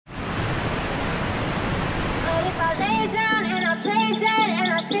dead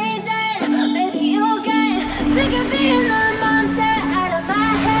and I stay dead, maybe you'll get sick of being the monster out of my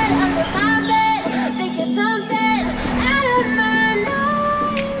head, under my bed, think you're something out of my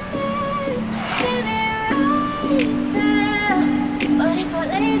nightmares. See me right there. But if I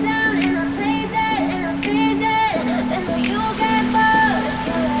lay down and I play dead and I stay dead, then will you get bored of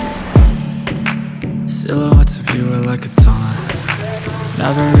killing? Silhouettes of you are like a taunt.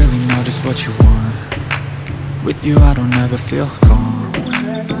 Never really know just what you want. With you I don't ever feel calm.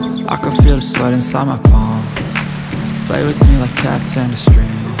 I can feel the sweat inside my palm. Play with me like cats and a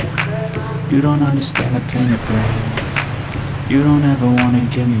string. You don't understand the pain it brings. You don't ever wanna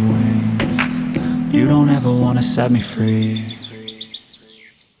give me wings. You don't ever wanna set me free.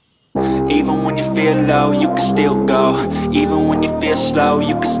 Even when you feel low, you can still go. Even when you feel slow,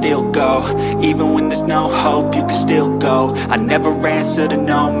 you can still go. Even when there's no hope, you can still go. I never answer to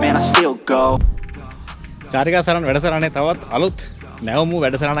no, man, I still go. Charika සරන් වැඩසටහනේ තවත් අලුත් නැවමු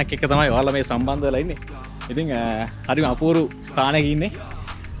වැඩසටහනක් එක්ක තමයි ඔයාලා මේ සම්බන්ධ වෙලා ඉන්නේ. ඉතින් හරිම අපූර්ව ස්ථානයක ඉන්නේ.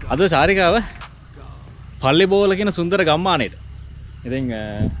 අද චාරිකාව පල්ලෙබෝවල කියන සුන්දර ගම්මානයේට. ඉතින්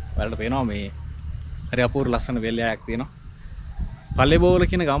ඔයාලට පේනවා මේ හරි අපූර්ව ලස්සන වෙල්යාවක් තියෙනවා. පල්ලෙබෝවල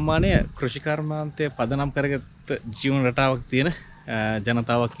කියන ගම්මානය කෘෂිකර්මාන්තය පදනම් කරගත් ජීවන රටාවක් තියෙන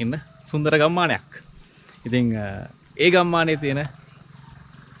ජනතාවක් ඉන්න සුන්දර ගම්මානයක්. ඉතින් ඒ ගම්මානයේ තියෙන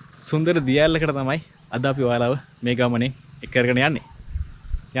සුන්දර දියැලකට තමයි අද අපි ඔයාලව මේ ගමනේ එක්ක කරගෙන යන්නේ.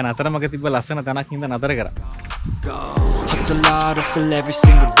 යන අතරමඟ තිබ්බ ලස්සන තැනක් හින්දා නතර කරා. Hustle hard, hustle every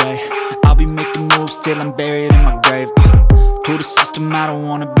single day. I'll be making moves till I'm buried in my grave. To the system, I don't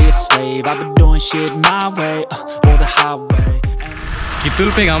wanna be a slave. I've been doing shit my way, or the highway.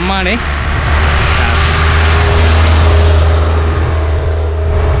 කිතුල්පේ ගම්මානේ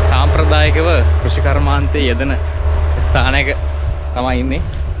සාම්ප්‍රදායිකව කෘෂිකර්මාන්තයේ යෙදෙන ස්ථානයක තමයි ඉන්නේ.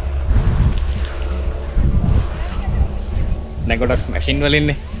 දැන් ගොඩක් machine වල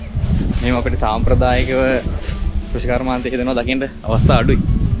ඉන්නේ. මේව අපිට සාම්ප්‍රදායිකව කෘෂිකර්මාන්තයේ යෙදෙනවා දකින්න අවස්ථා අඩුයි.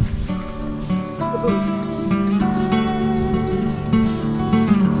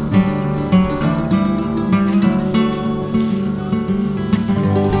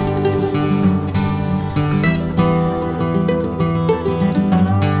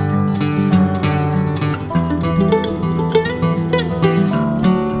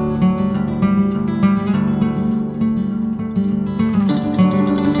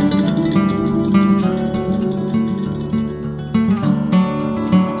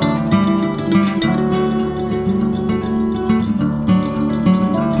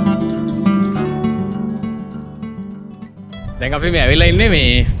 දැන් අපි මේ ඇවිල්ලා ඉන්නේ මේ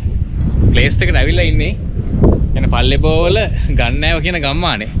ප්ලේස් එකට ඇවිල්ලා ඉන්නේ. يعني පල්ලෙබෝවල ගන්නෑව කියන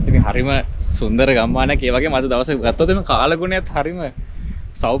ගම්මානේ. ඉතින් හරිම සුන්දර ගම්මානයක්. ඒ වගේම අද දවසේ ගත්තොත් එimhe කාලගුණයත් හරිම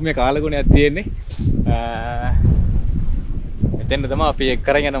සෞම්‍ය කාලගුණයක් තියෙන්නේ. මෙතෙන් තමයි අපි එක්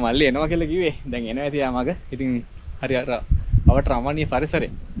කරගෙන යන මල්ලි එනවා කියලා කිව්වේ. දැන් එනවා ඇති යාමග. ඉතින් හරි අර අවට රමණීය පරිසරය.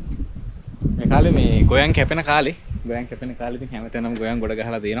 මේ කාලේ මේ ගෝයන් කැපෙන කාලේ. ගෝයන් කැපෙන කාලේ ඉතින් හැමතැනම ගෝයන් ගොඩ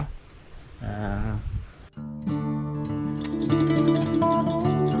ගහලා තියෙනවා.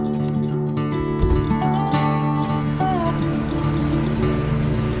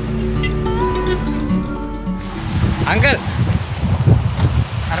 Uncle,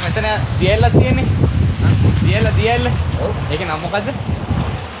 අර මෙතන දියැලක් තියෙන්නේ. දියැල. ඔව්. ඒකේ නම මොකද්ද?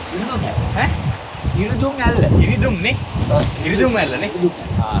 ඉරිදුම් ඇල්ල. ඈ? ඉරිදුම් ඇල්ල. ඉරිදුම් නේ? ඔව්. ඉරිදුම් ඇල්ල නේ?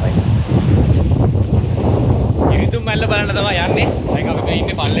 ආ රයිට්. ඉරිදුම් ඇල්ල බලන්න තමයි යන්නේ. දැන් අපි මේ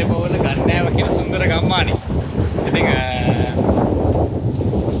ඉන්නේ පල්ලෙබෝවල ගන්නෑව කියන සුන්දර ගම්මානේ. ඉතින්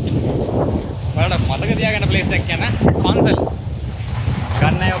බලන්න මතක තියාගන්න ප්ලේස් එකක් කියන පන්සල්.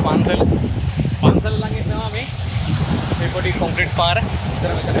 ගන්නෑව පන්සල්. පන්සල් ළඟින් තමයි මේ පොඩි කොන්ක්‍රීට් පාර.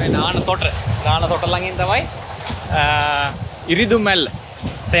 ඉතන මෙතන මේ නාන තොට ළඟින් තමයි ඉරිදුම් ඇල්ල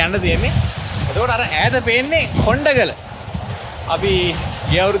යන්න තියෙන්නේ. එතකොට අර ඈත පේන්නේ කොණ්ඩගල. අපි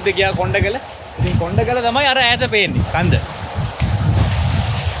ගිය අවුරුද්දේ ගියා කොණ්ඩගල. ඉතින් කොණ්ඩගල තමයි අර ඈත පේන්නේ කන්ද.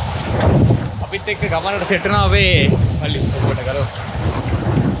 අපිත් එක්ක ගමනට සෙට් වෙනවා අපේ මල්ලි කොණ්ඩගල.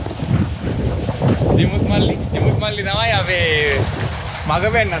 දිමුත් මල්ලි තමයි අපේ මග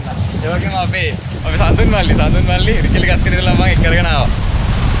පෙන්නන්න. ඒ වගේම අපේ සඳුන් මල්ලි රිකලි ගස් කර ඉඳලා මම එක් කරගෙන ආවා.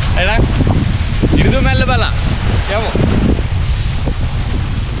 එහෙනම් ඉරිදුම් ඇල්ල බලන්න. යමු.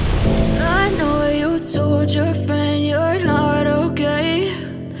 I know you told your friend you're not okay,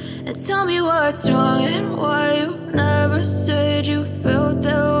 and tell me what's wrong and why you never said you felt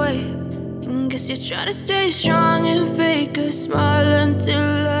that way. And guess you're trying to stay strong and fake a smile until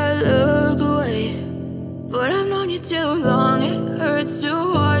I look away. But I've known you too long, it hurts to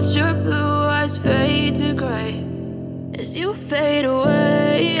watch your blue eyes fade to grey as you fade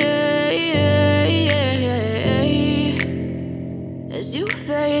away.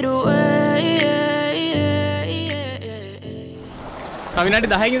 තව විනාඩි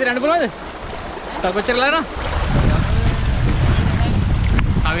 10කින් විතර යන්න පුළුවන්ද? තව කොච්චර වෙලා යනවා?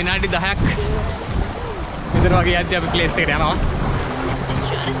 තව විනාඩි 10ක් විතර වගේ යද්දී අපි ප්ලේස් එකට යනවා.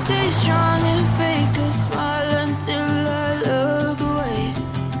 Try to stay strong and fake a smile until I look away.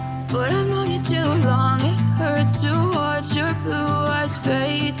 But I've known you too long, it hurts to watch your blue eyes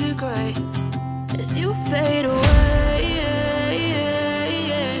fade to grey as you fade away.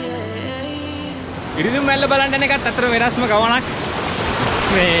 ඉරිදුම් මැල්ල බලන්න යන එකත් අතර වෙනස්ම ගමනක්.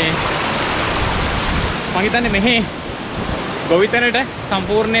 මේ මම හිතන්නේ මෙහි ගොවිතැනට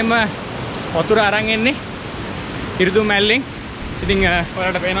සම්පූර්ණයෙන්ම වතුර අරන් එන්නේ ඉරිදුම් මැල්ලෙන්. ඉතින්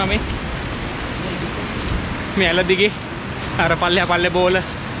ඔයාලට පේනවා මේ ඇල දිගේ අර පල්ලෙබෝල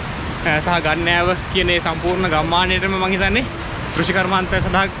සහ ගන්නෑව කියන මේ සම්පූර්ණ ගම්මානයේටම මම හිතන්නේ කෘෂි කර්මාන්තය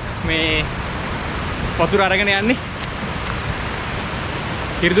සඳහා මේ වතුර අරගෙන යන්නේ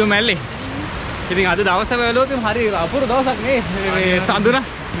ඉරිදුම් මැල්ලේ. ඉතින් අද දවසේ බැලුවොත් හරි අපූර්ව දවසක් නේ මේ සඳුන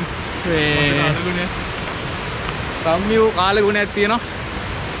මේ රම්මිය කාල ගුණයක් තියෙනවා.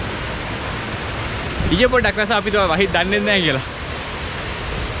 ඊයේ පොඩ්ඩක් වැස අපි තව වහිත් දන්නේ නැහැ කියලා.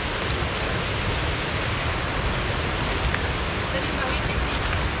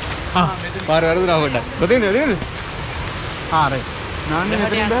 පාර වරදුනා පොඩ්ඩක්. කොතෙන්ද? රයිට්. නාන්නේ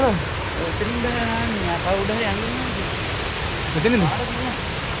මෙතනින් බැලුවා. මෙතනින් බැලුවා අපා උඩ හරි යන්නේ. මෙතනින්ද?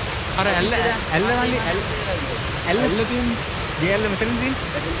 අර ඇල්ල වලි ඇල්ල තියෙන්නේ. ගේ ඇල්ල මෙතනින්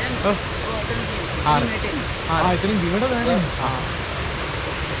තියෙන්නේ. ඔව්. එතනින් බිමට දාන්නේ.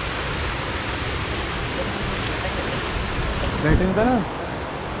 රයිට් එන්න තන.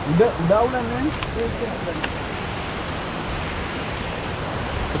 උඩ අවුලන්නේ නැහැ.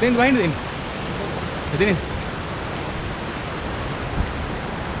 කොතෙන්ද වයින්ද දෙන්නේ? එතනින්.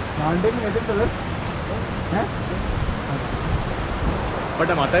 නාන්ඩෙන් මෙතෙන්ද? ඈ?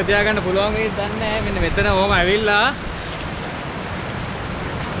 ඔබට මතක තියාගන්න පුළුවන් වෙයිද දන්නේ නැහැ. මෙන්න මෙතන ඕම ඇවිල්ලා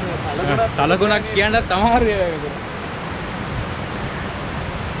සලකුණක් කියන්නත් තමයි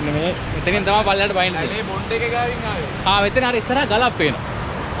මේ මෙතනින් තමයි පල්ලයට බයින්නේ. මේ බොන්ඩ් එක ගාවින් ආවේ. මෙතන අර ඉස්සරහා ගලක් පේනවා.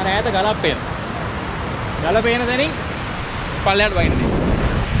 අර ඈත ගලක් පේනවා. ගල පේන තැනින් පල්ලයට බයින්නේ.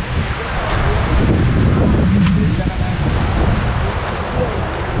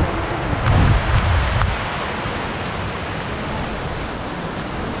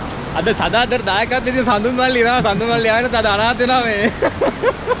 අද සදාතර දායකත්වයෙන් ඉතින් සඳුන් මල්ලි ඉනවා. සඳුන් මල්ලි ආවෙත් අද අනාථ වෙනවා මේ.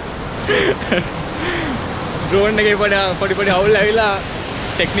 ඩ්‍රෝන් එකේ පොඩි හවුල් ඇවිල්ලා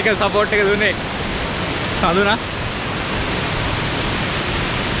ටෙක්නිකල් සපෝට් එක දුන්නේ සඳුනා.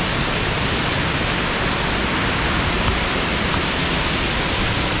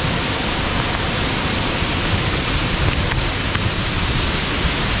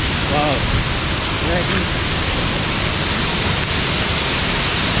 wow.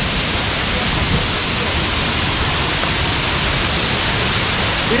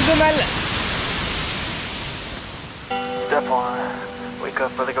 Step 1, wake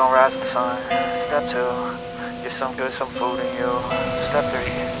up early, gonna rise with the sun. Step 2, get some food in you. Step 3,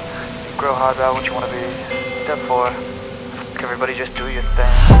 grow hard about what you wanna be. Step 4, everybody just do your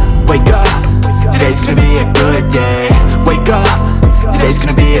thing. Wake up, today's gonna be a good day. Wake up, today's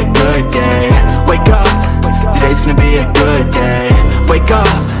gonna be a good day. Wake up, today's gonna be a good day. Wake up,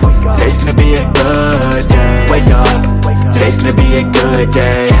 today's gonna be a good day. Wake up, today's gonna be a good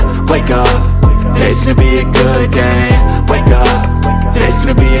day. Wake up, today's gonna be a good day. Wake up, today's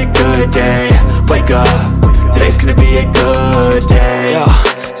gonna be a good day. Wake up, today's gonna be a good day. Yo,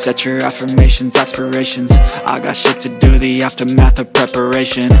 set your affirmations, aspirations. I got shit to do, the aftermath of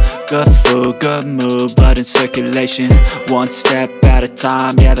preparation. Good food, good mood, blood in circulation. One step at a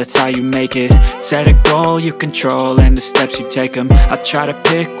time, yeah, that's how you make it. Set a goal you control and the steps you take them. I try to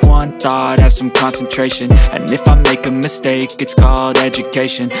pick one thought, have some concentration. And if I make a mistake, it's called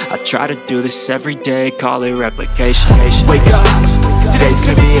education. I try to do this every day, call it replication. Wake up, today's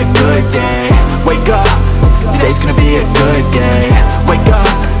gonna be a good day. Wake up, today's gonna be a good day. Wake up,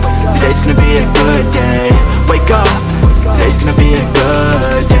 today's gonna be a good day. Wake up, today's gonna be a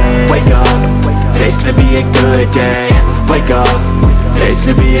good day. Wake up, today's gonna be a good day. Wake up, today's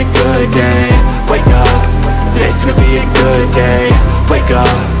gonna be a good day. Wake up, today's gonna be a good day. Wake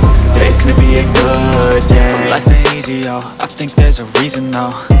up, today's gonna be a good day. So life ain't easy, yo, I think there's a reason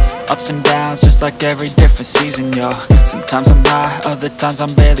though. Ups and downs, just like every different season, yo. Sometimes I'm high, other times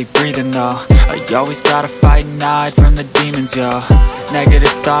I'm barely breathing, though. You always gotta fight and hide from the demons, yo.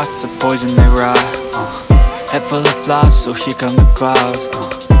 Negative thoughts are poison, they rot. Head full of flies, so here come the clouds.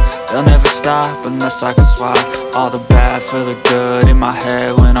 They'll never stop unless I can swap all the bad for the good in my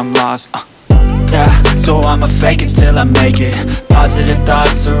head when I'm lost. Yeah, so I'ma fake it till I make it. Positive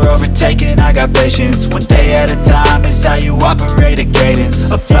thoughts are overtaken, I got patience. One day at a time is how you operate a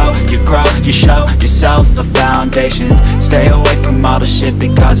cadence. A flow, you grow, you show yourself a foundation. Stay away from all the shit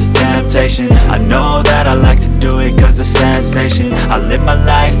that causes temptation. I know that I like to do it cause it's sensation. I live my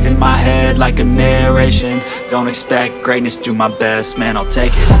life in my head like a narration. Don't expect greatness, do my best, man, I'll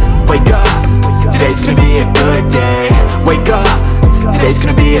take it. Wake up, today's gonna be a good day. Wake up, today's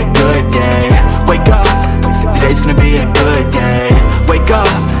gonna be a good day. Wake up, today's gonna be a good day. Wake up,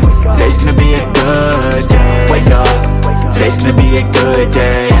 today's gonna be a good day. Wake up, today's gonna be a good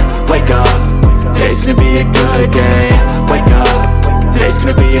day. Wake up, today's gonna be a good day. Wake up, today's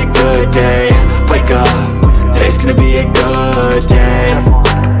gonna be a good day. Wake up, today's gonna be a good day.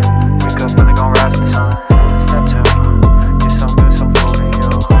 Wake up, really gon' rise to the sun. Step 2, get some good, some food in you.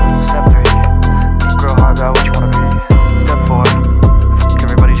 Step 3, grow hard about what you wanna be. Step 4,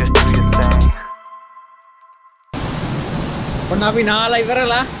 everybody just do your thing. ඔන්න අපි නාලා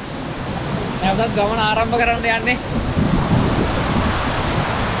ඉවරලා නැවතත් ගමන ආරම්භ කරන්න යන්නේ.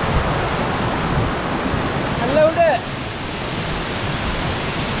 හල්ල උඩ.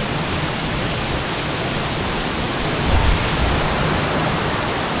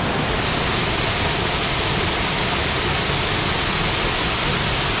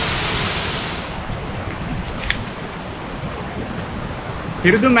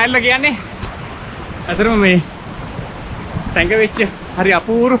 හිරුදුම් මැල්ල කියන්නේ අතරම මේ සැඟවෙච්ච හරි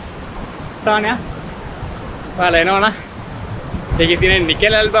අපූර්ව ස්ථානයක්. ඔයාලා එනවනම් ඒකේ තියෙන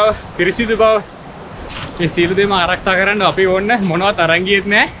නිකලල් බව, පිරිසිදු බව මේ සීල දෙම ආරක්ෂා කරන්න අපි ඕන්න මොනවත් අරන් ගියෙත්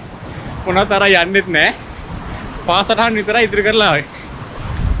නැහැ. මොනවත් අරන් යන්නෙත් නැහැ. පාසටහන් විතරයි ඉදිරි කරලා ආවේ.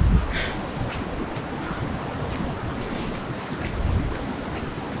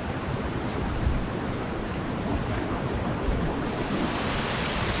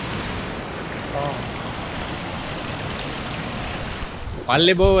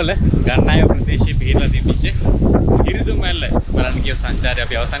 Pallebowala Gannewa ප්‍රදේශයේ පිහිටලා තිබිච්ච හිරිදුම් මැල්ල බලන්න කියව සංචාරය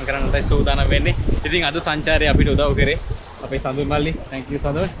අපි අවසන් කරන්නටයි සූදානම් වෙන්නේ. ඉතින් අද සංචාරය අපිට උදව් කරේ අපේ සඳුන් මල්ලි. thank you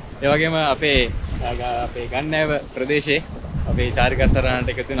සඳුන්. ඒ වගේම අපේ Gannewa ප්‍රදේශයේ අපේ චාරිකා සරණට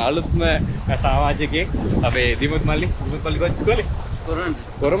එකතු වෙන අලුත්ම සමාජිකයෙක් අපේ දිමුත් මල්ලි. දිමුත් මල්ලි කොච්චර ඉස්කෝලේ?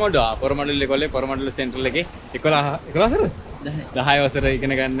 කොරමඩුල්ලේ සෙන්ට්‍රල් එකේ 11 වසර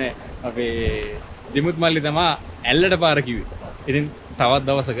ඉගෙන ගන්න අපේ දිමුත් මල්ලි තමයි ඇල්ලට පාර කිව්වේ. ඉතින් තවත්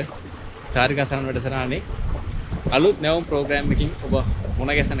දවසක චාරිකා සරණ වැඩසටහනේ අලුත් නැවුම් ප්‍රෝග්‍රෑම් එකකින් ඔබ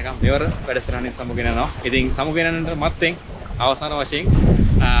මුණ ගැසෙනකම් මෙවර වැඩසටහනේ සමුගෙන යනවා. ඉතින් සමුගෙන යනට මත්තෙන් අවසාන වශයෙන්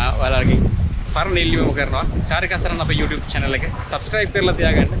ඔයාලගේ පරණ ඉල්ලීම කරනවා. චාරිකා සරණ අපේ YouTube channel එක subscribe කරලා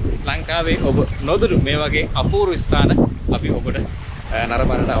තියාගන්න. ලංකාවේ ඔබ නොදුරු මේ වගේ අපූර්ව ස්ථාන අපි ඔබට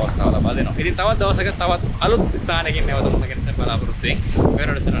නරඹන්නට අවස්ථාව ලබා දෙනවා. ඉතින් තවත් දවසක තවත් අලුත් ස්ථානයකින් නැවත මුණ ගැසෙන්න බලාපොරොත්තු වෙමින් මෙවර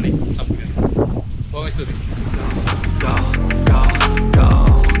වැඩසටහනේ සමුගෙන යනවා. බොහොම ස්තුතියි.